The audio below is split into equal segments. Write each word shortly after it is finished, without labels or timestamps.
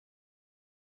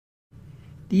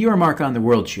The Your Mark on the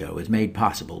World show is made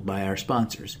possible by our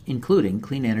sponsors, including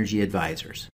Clean Energy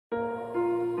Advisors.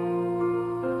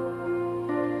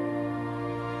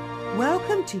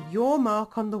 Welcome to Your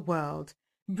Mark on the World,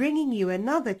 bringing you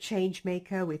another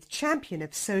changemaker with champion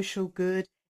of social good,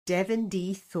 Devin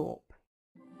D. Thorpe.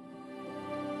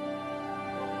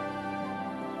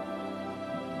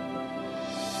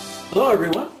 Hello,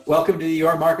 everyone. Welcome to the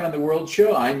Your Mark on the World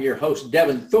show. I'm your host,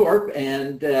 Devin Thorpe,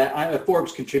 and I'm a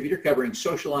Forbes contributor covering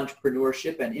social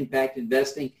entrepreneurship and impact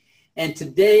investing. And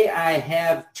today I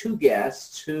have two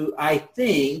guests who I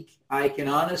think I can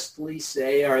honestly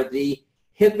say are the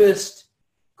hippest,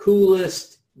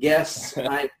 coolest guests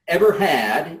I've ever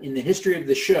had in the history of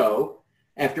the show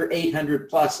after 800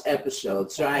 plus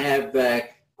episodes. So I have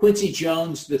Quincy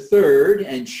Jones III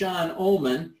and Sean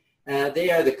Ullman.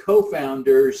 They are the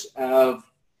co-founders of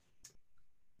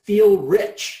Feel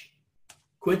Rich.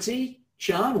 Quincy,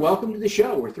 Sean, welcome to the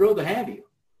show. We're thrilled to have you.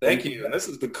 Thank you. And this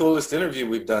is the coolest interview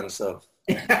we've done, so.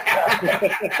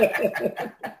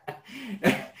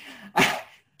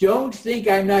 Don't think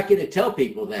I'm not going to tell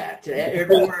people that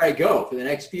everywhere I go for the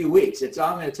next few weeks. That's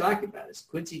all I'm going to talk about is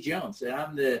Quincy Jones. And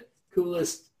I'm the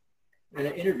coolest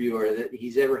interviewer that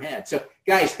he's ever had. So,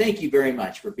 guys, thank you very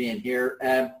much for being here.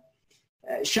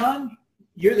 Sean,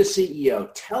 you're the CEO.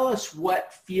 Tell us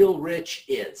what Feel Rich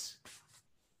is.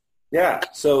 Yeah.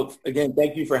 So, again,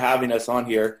 thank you for having us on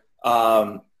here.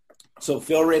 So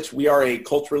Feel Rich, we are a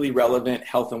culturally relevant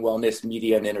health and wellness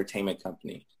media and entertainment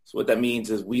company. So what that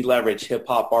means is we leverage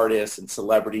hip-hop artists and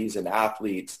celebrities and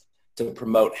athletes to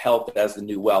promote health as the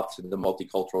new wealth to the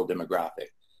multicultural demographic.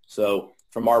 So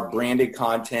from our branded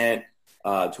content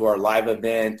to our live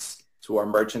events, to our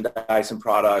merchandise and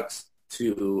products,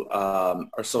 to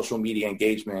our social media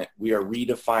engagement, we are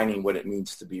redefining what it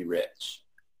means to be rich.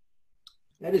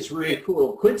 That is really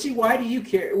cool. Quincy, why do you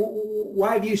care?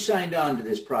 Why have you signed on to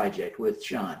this project with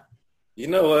Sean? You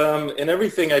know, in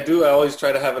everything I do, I always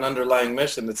try to have an underlying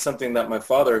mission. It's something that my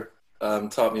father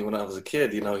taught me when I was a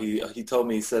kid. You know, he told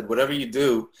me, he said, whatever you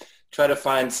do, try to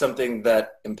find something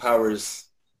that empowers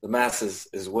the masses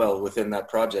as well within that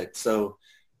project. So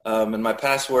in my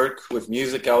past work with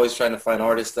music, I always trying to find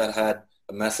artists that had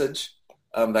a message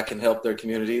that can help their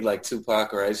community, like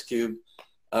Tupac or Ice Cube.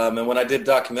 And when I did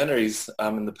documentaries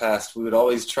in the past, we would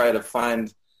always try to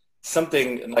find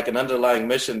something like an underlying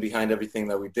mission behind everything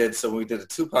that we did. So when we did a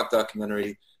Tupac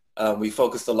documentary, we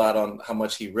focused a lot on how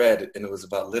much he read, and it was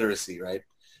about literacy, right?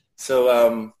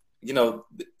 So, you know,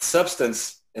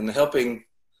 substance and helping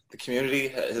the community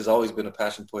has always been a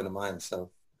passion point of mine. So,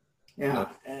 yeah,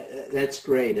 that's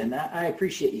great. And I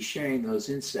appreciate you sharing those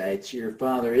insights. Your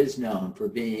father is known for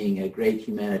being a great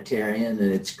humanitarian,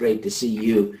 and it's great to see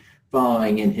you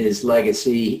following in his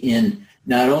legacy in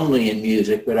not only in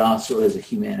music, but also as a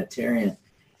humanitarian.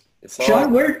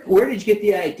 Sean, where did you get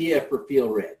the idea for Feel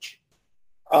Rich?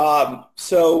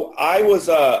 So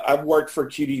I've worked for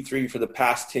QD3 for the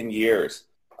past 10 years.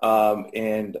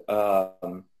 And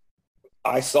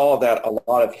I saw that a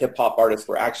lot of hip hop artists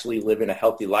were actually living a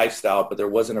healthy lifestyle, but there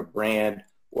wasn't a brand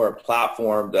or a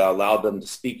platform that allowed them to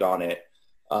speak on it.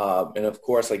 And of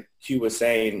course, like Q was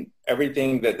saying,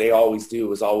 everything that they always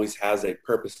do always has a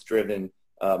purpose-driven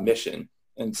mission.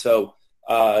 And so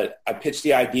I pitched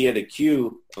the idea to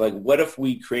Q, like, what if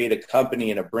we create a company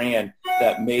and a brand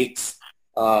that makes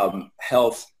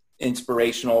health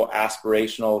inspirational,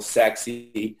 aspirational,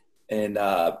 sexy, and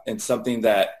something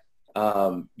that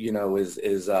you know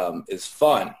is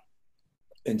fun.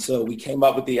 And so we came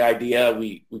up with the idea.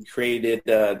 We created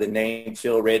the name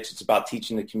Feel Rich. It's about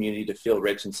teaching the community to feel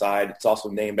rich inside. It's also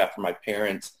named after my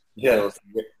parents,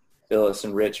 Phyllis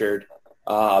and Richard.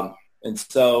 And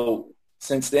so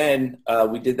since then,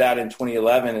 we did that in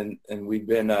 2011, and we've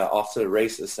been off to the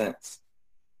races since.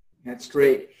 That's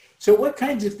great. So what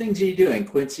kinds of things are you doing,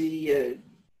 Quincy,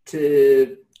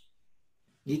 to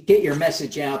get your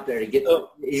message out there, to get,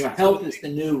 health is the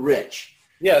new rich?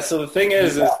 Yeah, so the thing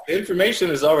is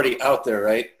information is already out there,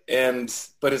 right?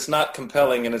 But it's not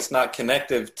compelling, and it's not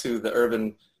connective to the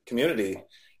urban community.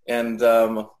 And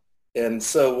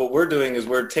so what we're doing is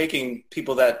we're taking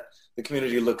people that the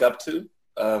community look up to,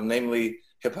 namely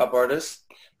hip-hop artists,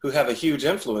 who have a huge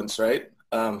influence, right?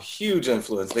 Huge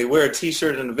influence. They wear a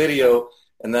T-shirt in a video,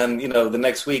 and then, you know, the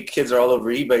next week, kids are all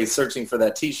over eBay searching for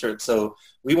that T-shirt. So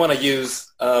we want to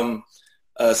use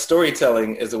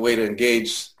storytelling as a way to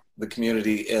engage the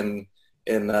community in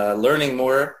learning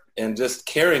more and just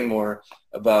caring more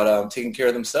about taking care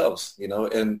of themselves, you know.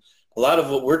 And a lot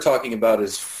of what we're talking about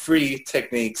is free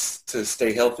techniques to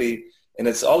stay healthy, and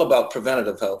it's all about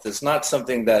preventative health. It's not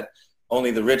something that only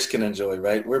the rich can enjoy,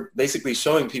 right? We're basically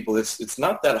showing people it's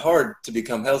not that hard to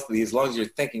become healthy as long as you're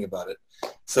thinking about it.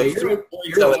 So you're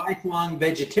a lifelong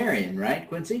vegetarian, right,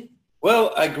 Quincy?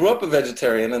 Well, I grew up a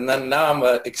vegetarian, and then now I'm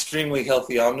an extremely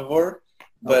healthy omnivore,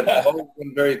 but I've always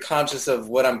been very conscious of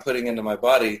what I'm putting into my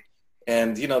body.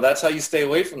 And, that's how you stay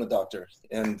away from the doctor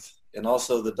and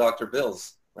also the doctor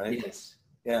bills, right? Yes.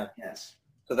 Yeah. Yes.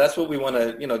 So that's what we want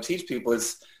to, teach people.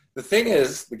 The thing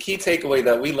is, the key takeaway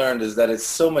that we learned is that it's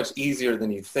so much easier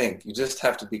than you think. You just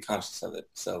have to be conscious of it.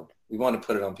 So we want to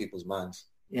put it on people's minds.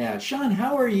 Yeah. Sean,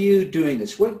 how are you doing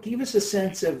this? Give us a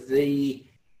sense of the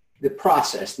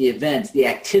process, the events, the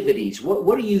activities.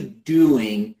 What are you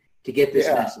doing to get this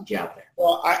message out there?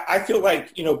 Well, I feel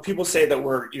like, people say that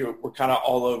we're kind of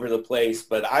all over the place,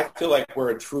 but I feel like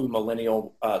we're a true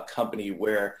millennial company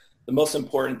where the most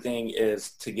important thing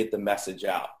is to get the message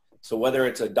out. So whether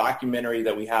it's a documentary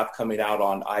that we have coming out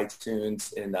on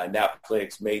iTunes and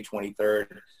Netflix May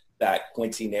 23rd that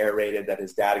Quincy narrated, that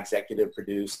his dad executive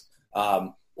produced,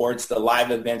 or it's the live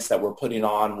events that we're putting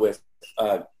on with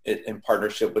in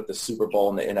partnership with the Super Bowl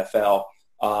and the NFL,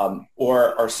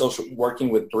 or our social working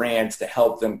with brands to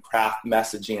help them craft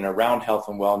messaging around health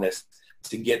and wellness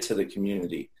to get to the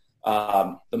community.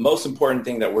 The most important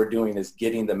thing that we're doing is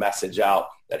getting the message out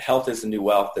that health is the new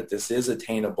wealth, that this is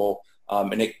attainable,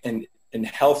 and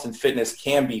health and fitness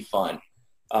can be fun.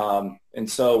 And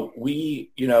so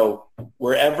we,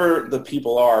 wherever the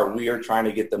people are, we are trying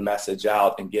to get the message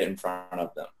out and get in front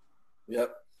of them.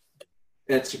 Yep.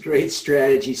 That's a great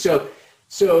strategy. So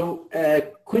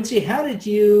Quincy, how did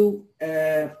you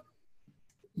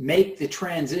make the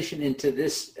transition into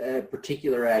this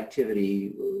particular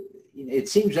activity? It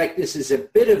seems like this is a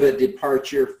bit of a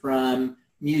departure from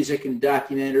music and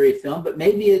documentary film, but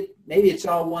maybe it's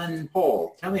all one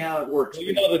whole. Tell me how it works.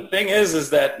 Well, the thing is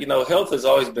that, health has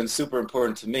always been super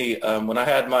important to me. When I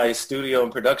had my studio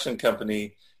and production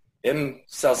company in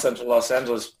South Central Los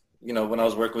Angeles, when I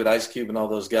was working with Ice Cube and all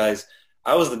those guys,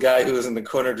 I was the guy who was in the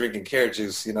corner drinking carrot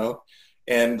juice,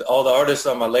 and all the artists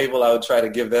on my label, I would try to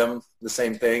give them the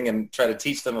same thing and try to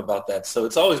teach them about that. So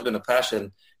it's always been a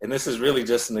passion, and this is really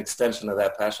just an extension of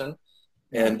that passion.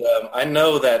 And I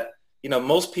know that,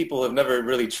 most people have never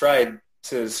really tried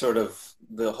to sort of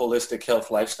the holistic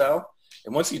health lifestyle.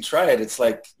 And once you try it, it's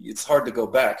like, it's hard to go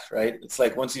back, right? It's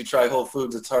like once you try Whole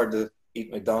Foods, it's hard to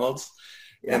eat McDonald's.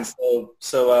 Yeah. And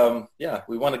so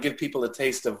we want to give people a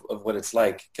taste of what it's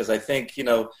like. Because I think,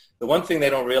 the one thing they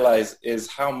don't realize is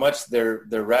how much their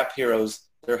rap heroes,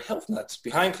 they're health nuts.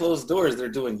 Behind closed doors, they're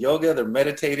doing yoga, they're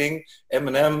meditating,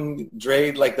 Eminem,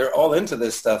 Dre, like they're all into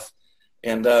this stuff.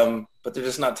 And but they're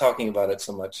just not talking about it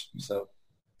so much. So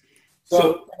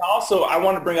also, I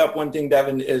want to bring up one thing,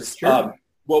 Devin, is sure.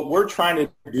 What we're trying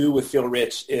to do with Feel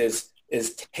Rich is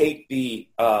take the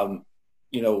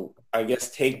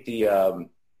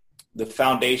the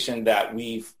foundation that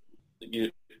we've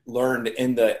learned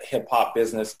in the hip hop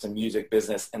business and music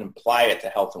business and apply it to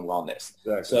health and wellness.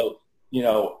 Exactly. So,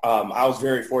 I was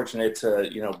very fortunate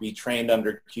to, be trained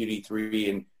under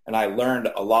QD3 and I learned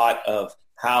a lot of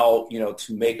how,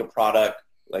 to make a product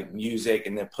like music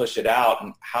and then push it out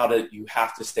and you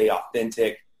have to stay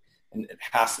authentic and it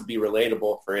has to be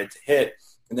relatable for it to hit.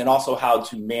 And then also how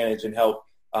to manage and help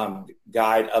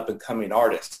guide up and coming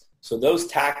artists. So those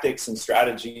tactics and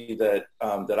strategy that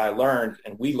I learned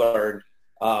and we learned,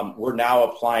 we're now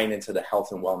applying into the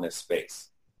health and wellness space.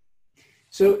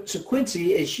 So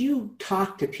Quincy, as you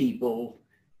talk to people,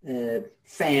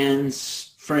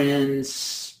 fans,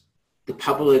 friends, the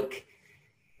public,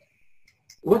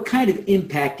 what kind of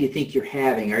impact do you think you're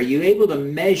having? Are you able to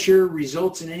measure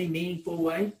results in any meaningful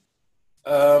way?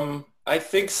 I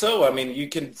think so. I mean, you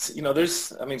can,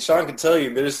 Sean can tell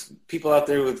you there's people out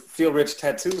there with Feel Rich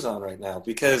tattoos on right now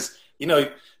because,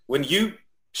 when you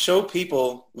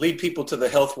lead people to the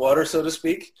health water, so to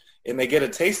speak, and they get a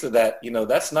taste of that,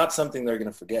 that's not something they're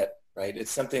going to forget, right?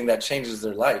 It's something that changes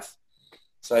their life.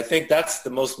 So I think that's the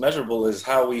most measurable is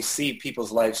how we see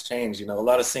people's lives change. A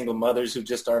lot of single mothers who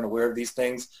just aren't aware of these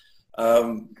things,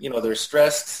 they're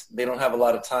stressed, they don't have a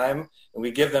lot of time, and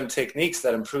we give them techniques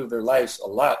that improve their lives a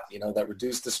lot, that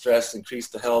reduce the stress, increase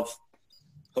the health,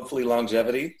 hopefully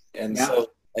longevity. And so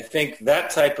I think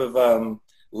that type of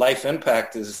life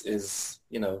impact is it's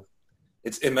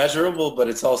immeasurable, but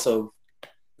it's also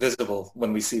visible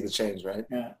when we see the change, right?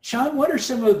 Yeah. Sean, what are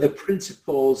some of the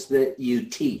principles that you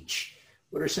teach?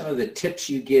 What are some of the tips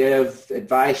you give,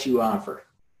 advice you offer?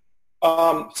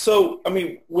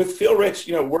 With Feel Rich,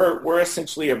 we're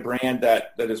essentially a brand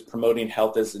that is promoting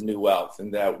health as the new wealth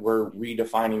and that we're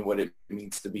redefining what it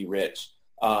means to be rich.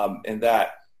 And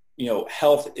that,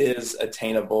 health is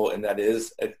attainable and that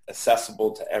is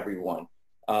accessible to everyone.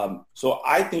 So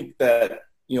I think that,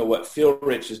 what Feel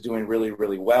Rich is doing really,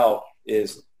 really well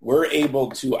is we're able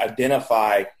to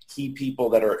identify key people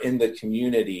that are in the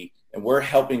community, and we're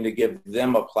helping to give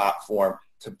them a platform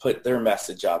to put their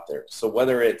message out there. So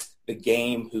whether it's The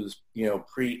Game, who's,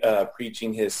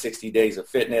 preaching his 60 days of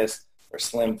fitness, or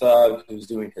Slim Thug, who's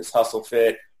doing his Hustle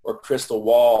Fit, or Crystal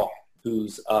Wall,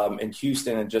 who's in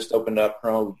Houston and just opened up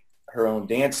her own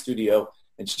dance studio.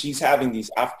 And she's having these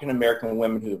African-American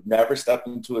women who have never stepped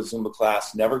into a Zumba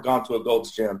class, never gone to a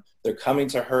Gold's Gym. They're coming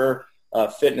to her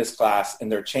fitness class,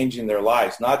 and they're changing their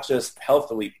lives, not just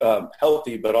healthy,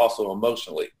 but also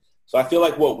emotionally. So I feel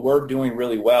like what we're doing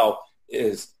really well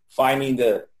is finding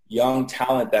the young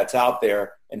talent that's out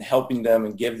there and helping them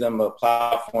and give them a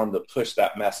platform to push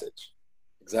that message.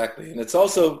 Exactly. And it's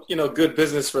also, good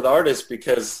business for the artist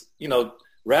because,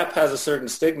 rap has a certain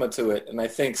stigma to it. And I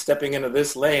think stepping into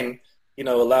this lane,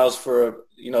 allows for,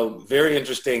 very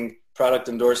interesting product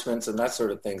endorsements and that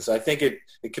sort of thing. So I think it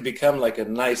could become like a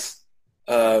nice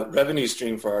revenue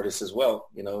stream for artists as well,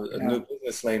 new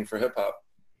business lane for hip hop.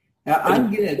 Now,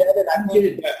 Devin,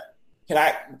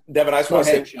 Devin, I just want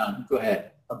to say, Sean, go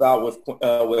ahead. About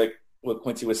what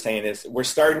Quincy was saying is we're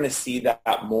starting to see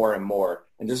that more and more.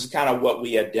 And this is kind of what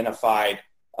we identified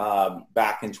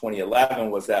back in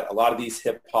 2011 was that a lot of these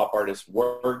hip hop artists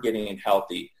were getting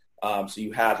healthy. So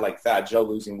you had like Fat Joe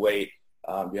losing weight.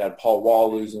 You had Paul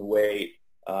Wall losing weight.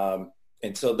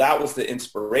 And so that was the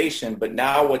inspiration. But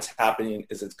now what's happening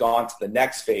is it's gone to the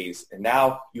next phase. And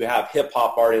now you have hip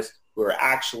hop artists who are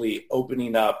actually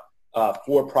opening up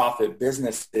for-profit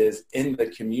businesses in the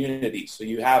community. So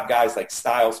you have guys like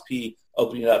Styles P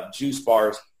opening up juice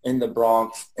bars in the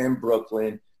Bronx, in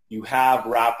Brooklyn. You have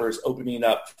rappers opening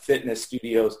up fitness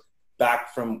studios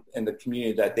back from in the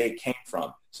community that they came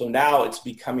from. So now it's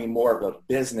becoming more of a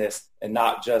business and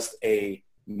not just a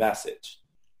message.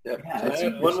 Yep. Yeah, can I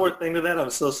add one more thing to that? I'm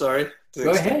so sorry.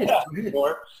 Go ahead.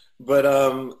 More. But,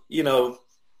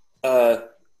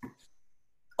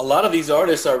 a lot of these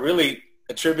artists are really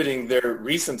attributing their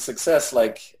recent success.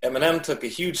 Like Eminem took a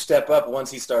huge step up once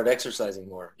he started exercising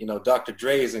more. Dr.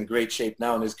 Dre is in great shape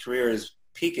now and his career is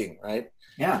peaking, right?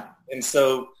 Yeah. And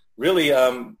so really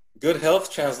good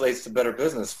health translates to better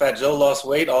business. Fat Joe lost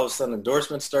weight. All of a sudden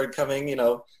endorsements started coming,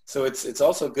 So it's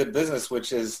also good business,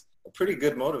 which is a pretty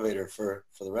good motivator for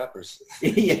the rappers.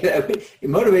 Yeah, it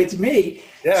motivates me.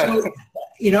 Yeah. So,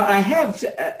 I have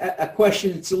a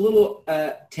question. It's a little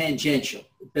tangential,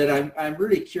 but I'm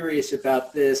really curious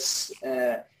about this,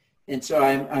 and so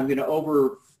I'm going to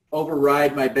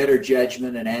override my better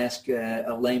judgment and ask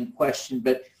a lame question.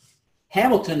 But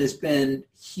Hamilton has been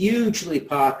hugely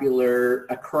popular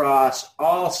across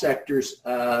all sectors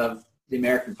of the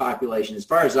American population, as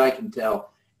far as I can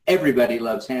tell. Everybody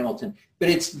loves Hamilton, but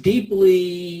it's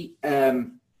deeply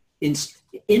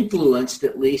influenced,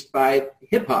 at least, by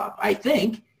hip-hop, I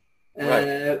think.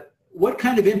 Right. What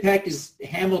kind of impact is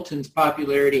Hamilton's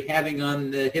popularity having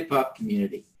on the hip-hop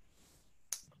community?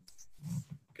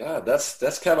 God,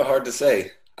 that's kind of hard to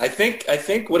say. I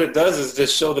think what it does is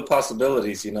just show the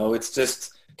possibilities, It's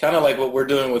just kind of like what we're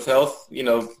doing with health.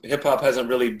 Hip-hop hasn't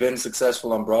really been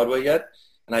successful on Broadway yet.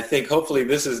 And I think hopefully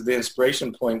this is the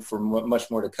inspiration point for much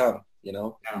more to come,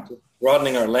 Yeah.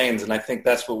 Broadening our lanes. And I think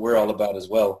that's what we're all about as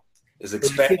well, is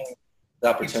expanding the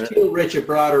opportunity. Feel Rich a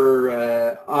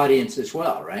broader audience as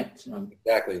well, right? So,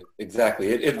 Exactly.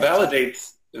 It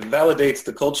validates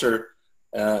the culture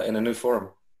in a new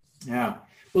form. Yeah.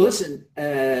 Well, listen,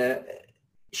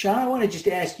 Sean, I want to just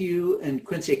ask you and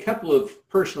Quincy a couple of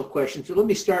personal questions. So let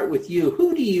me start with you.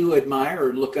 Who do you admire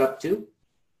or look up to?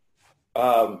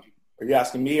 Are you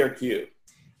asking me or Q?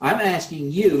 I'm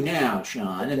asking you now,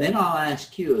 Sean, and then I'll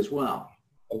ask you as well.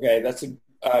 Okay, that's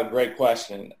a great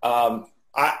question.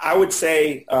 I would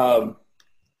say, I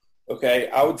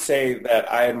would say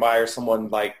that I admire someone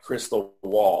like Crystal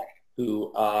Wall,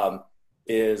 who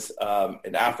is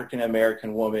an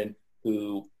African-American woman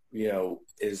who,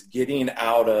 is getting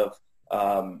out of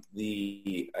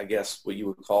I guess what you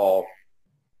would call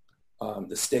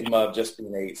the stigma of just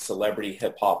being a celebrity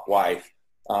hip-hop wife.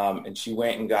 And she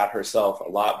went and got herself a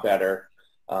lot better,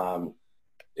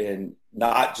 and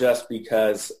not just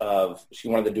because she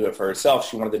wanted to do it for herself,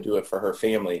 she wanted to do it for her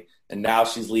family. And now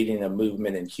she's leading a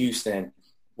movement in Houston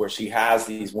where she has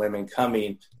these women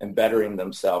coming and bettering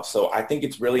themselves. So I think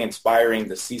it's really inspiring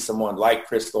to see someone like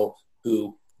Crystal,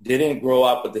 who didn't grow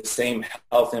up with the same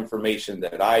health information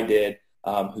that I did,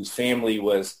 whose family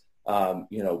was,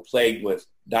 plagued with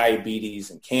diabetes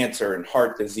and cancer and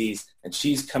heart disease, and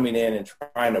she's coming in and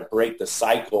trying to break the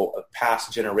cycle of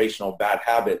past generational bad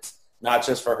habits. not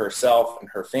just for herself and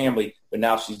her family, but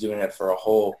now she's doing it for a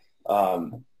whole,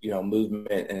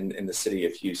 movement in the city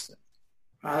of Houston.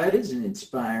 That is an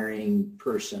inspiring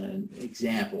person and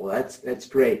example. That's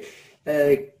great.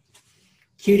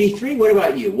 QD3, what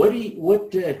about you?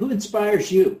 Who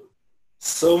inspires you?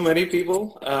 So many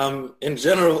people. In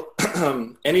general,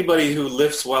 anybody who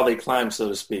lifts while they climb, so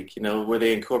to speak, where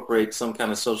they incorporate some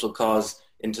kind of social cause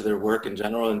into their work in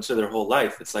general, into their whole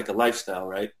life. It's like a lifestyle,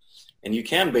 right? And you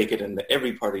can bake it into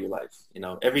every part of your life.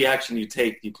 Every action you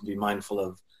take, you can be mindful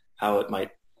of how it might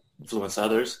influence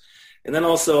others. And then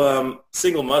also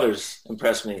single mothers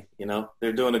impress me.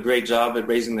 They're doing a great job at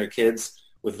raising their kids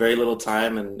with very little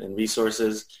time and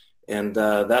resources. And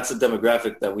that's a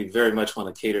demographic that we very much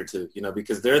want to cater to,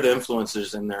 because they're the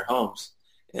influencers in their homes.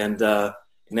 And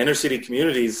in inner city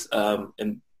communities,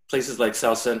 in places like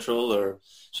South Central or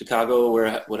Chicago,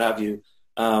 or what have you,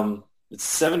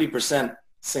 it's 70%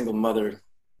 single mothers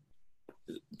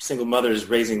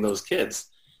raising those kids.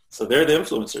 So they're the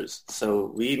influencers.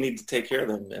 So we need to take care of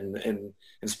them and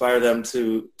inspire them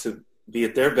to be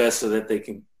at their best so that they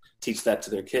can teach that to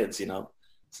their kids,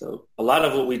 So a lot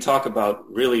of what we talk about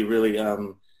really, really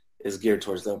is geared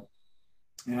towards them.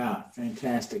 Yeah,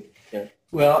 fantastic. Yeah.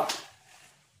 Well,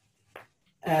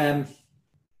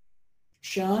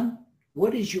 Sean,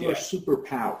 what is your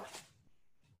superpower?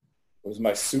 What is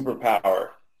my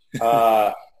superpower?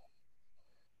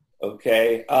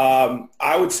 Okay.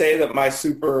 I would say that my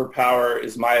superpower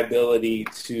is my ability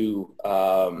to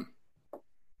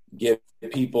get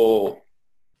people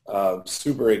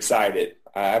super excited.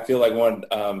 I feel like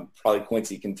probably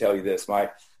Quincy can tell you this.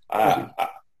 I'm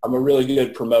a really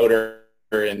good promoter,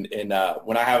 and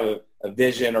when I have a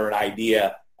vision or an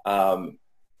idea,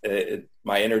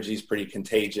 my energy is pretty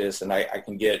contagious, and I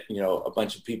can get a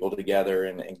bunch of people together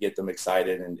and get them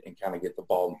excited and kind of get the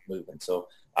ball moving. So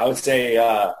I would say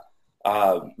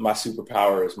my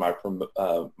superpower is my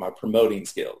promoting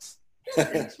skills.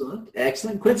 Excellent.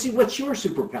 Quincy, what's your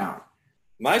superpower?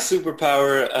 My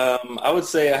superpower, I would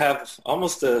say I have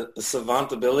almost a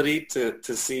savant ability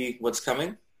to see what's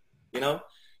coming,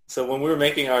 So when we were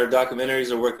making our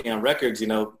documentaries or working on records,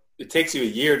 it takes you a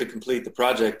year to complete the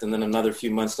project and then another few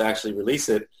months to actually release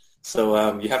it.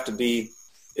 So you have to be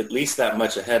at least that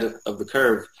much ahead of the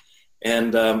curve.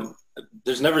 And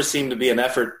there's never seemed to be an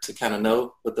effort to kind of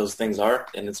know what those things are.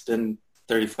 And it's been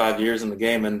 35 years in the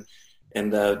game and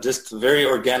just a very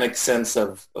organic sense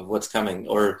of what's coming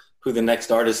or who the next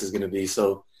artist is going to be.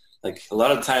 So like a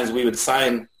lot of times we would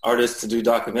sign artists to do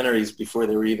documentaries before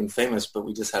they were even famous, but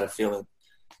we just had a feeling.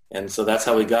 And so that's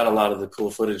how we got a lot of the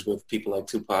cool footage with people like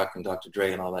Tupac and Dr.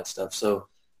 Dre and all that stuff. So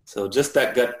just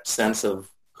that gut sense of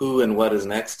who and what is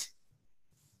next.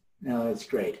 No, that's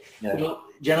great. Yeah. Well,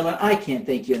 gentlemen, I can't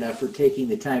thank you enough for taking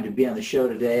the time to be on the show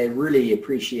today. I really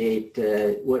appreciate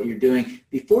what you're doing.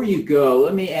 Before you go,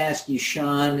 let me ask you,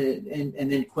 Sean,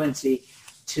 and then Quincy,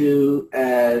 to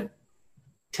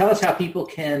tell us how people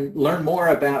can learn more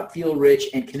about Feel Rich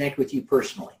and connect with you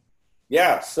personally.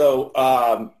 Yeah, so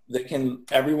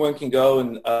everyone can go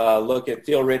and look at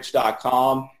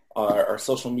feelrich.com, our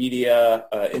social media,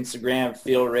 Instagram,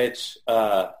 Feel Rich,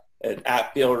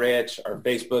 at Feel Rich, our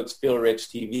Facebook's Feel Rich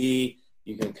TV.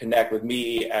 You can connect with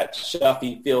me at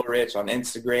Shuffy Feel Rich on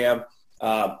Instagram.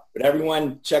 But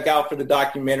everyone check out for the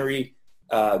documentary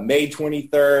May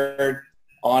 23rd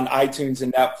on iTunes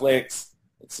and Netflix.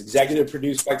 It's executive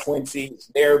produced by Quincy.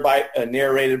 It's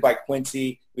narrated by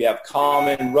Quincy. We have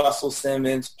Common, Russell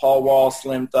Simmons, Paul Wall,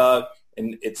 Slim Thug.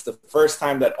 And it's the first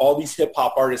time that all these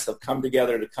hip-hop artists have come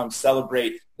together to come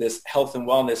celebrate this health and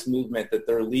wellness movement that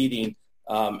they're leading.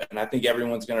 And I think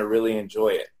everyone's going to really enjoy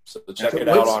it. So check it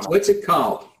out. What's it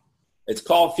called? It's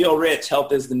called Feel Rich,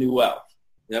 Health is the New Wealth.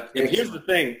 Yep. And here's the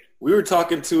thing. We were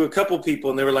talking to a couple people,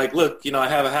 and they were like, look, I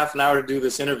have a half an hour to do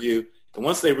this interview. And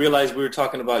once they realized we were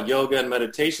talking about yoga and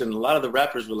meditation, a lot of the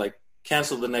rappers were like,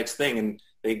 cancel the next thing, and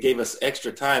they gave us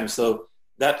extra time. So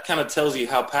that kind of tells you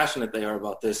how passionate they are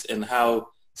about this and how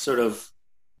sort of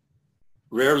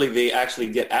rarely they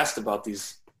actually get asked about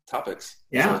these topics.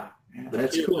 Yeah,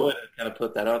 that's cool. Kind of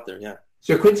put that out there, yeah.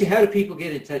 So Quincy, how do people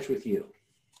get in touch with you?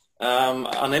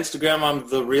 On Instagram, I'm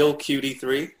the real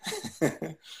QD3.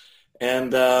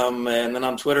 And then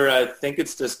on Twitter, I think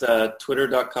it's just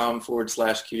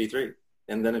twitter.com/QD3.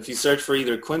 And then if you search for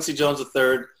either Quincy Jones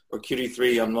III or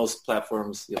QD3 on most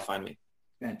platforms, you'll find me.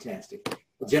 Fantastic.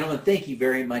 Well, gentlemen, thank you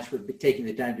very much for taking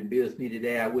the time to be with me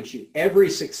today. I wish you every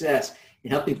success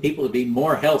in helping people to be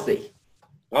more healthy.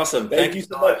 Awesome. Thank you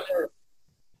so much.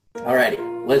 All righty.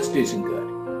 Let's do some good.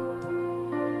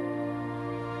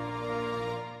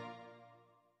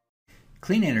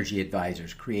 Clean Energy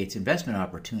Advisors creates investment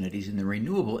opportunities in the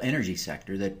renewable energy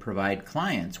sector that provide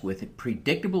clients with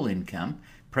predictable income,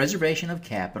 preservation of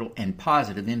capital, and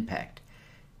positive impact.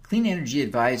 Clean Energy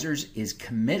Advisors is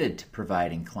committed to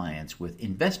providing clients with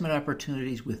investment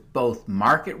opportunities with both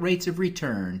market rates of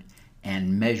return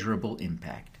and measurable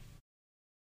impact.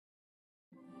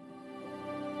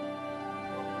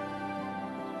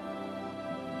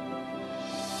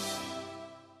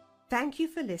 Thank you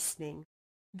for listening.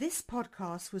 This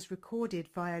podcast was recorded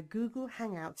via Google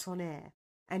Hangouts on Air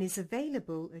and is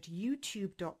available at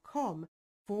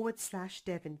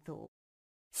youtube.com/Devonthorpe.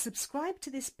 Subscribe to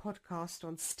this podcast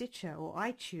on Stitcher or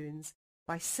iTunes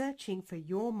by searching for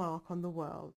Your Mark on the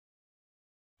World.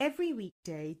 Every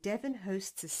weekday, Devon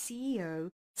hosts a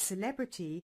CEO,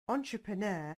 celebrity,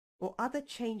 entrepreneur, or other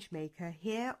changemaker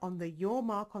here on the Your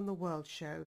Mark on the World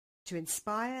show to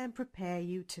inspire and prepare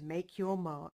you to make your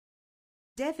mark.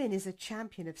 Devon is a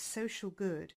champion of social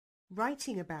good,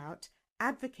 writing about,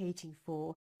 advocating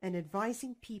for, and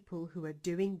advising people who are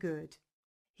doing good.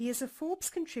 He is a Forbes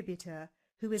contributor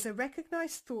who is a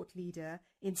recognized thought leader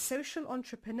in social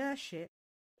entrepreneurship,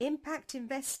 impact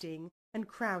investing, and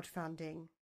crowdfunding.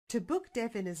 To book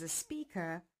Devon as a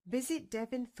speaker, visit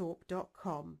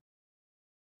devonthorpe.com.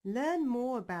 Learn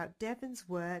more about Devon's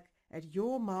work at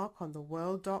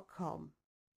yourmarkontheworld.com.